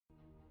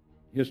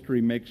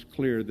History makes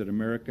clear that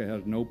America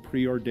has no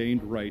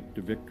preordained right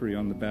to victory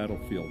on the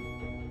battlefield.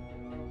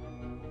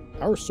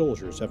 Our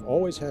soldiers have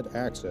always had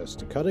access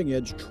to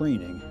cutting-edge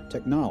training,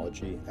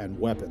 technology, and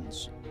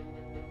weapons.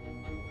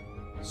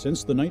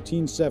 Since the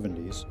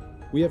 1970s,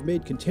 we have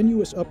made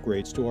continuous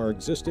upgrades to our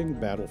existing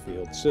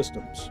battlefield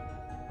systems.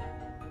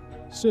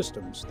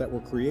 Systems that were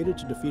created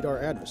to defeat our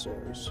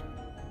adversaries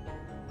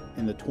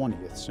in the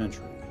 20th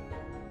century.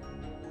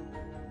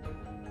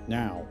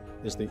 Now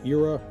is the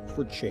era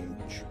for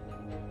change.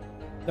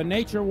 The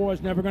nature of war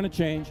is never going to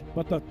change,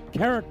 but the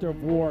character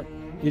of war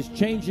is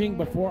changing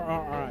before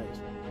our eyes.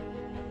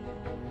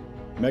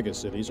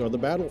 Megacities are the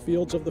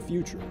battlefields of the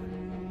future.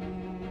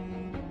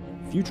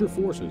 Future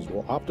forces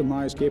will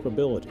optimize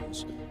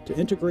capabilities to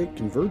integrate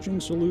converging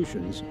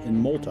solutions in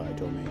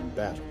multi-domain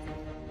battle.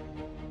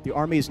 The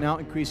Army is now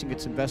increasing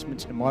its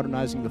investments in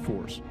modernizing the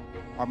force.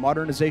 Our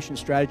modernization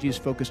strategy is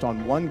focused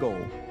on one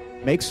goal: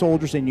 make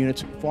soldiers and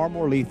units far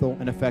more lethal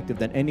and effective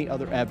than any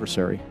other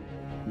adversary.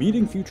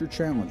 Meeting future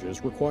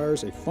challenges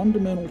requires a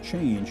fundamental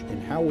change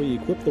in how we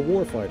equip the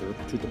warfighter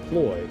to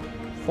deploy,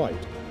 fight,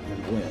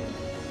 and win.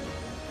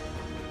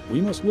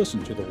 We must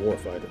listen to the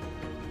warfighter,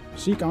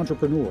 seek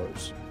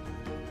entrepreneurs,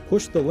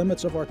 push the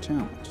limits of our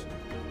talent,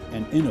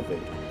 and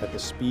innovate at the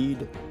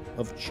speed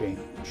of change.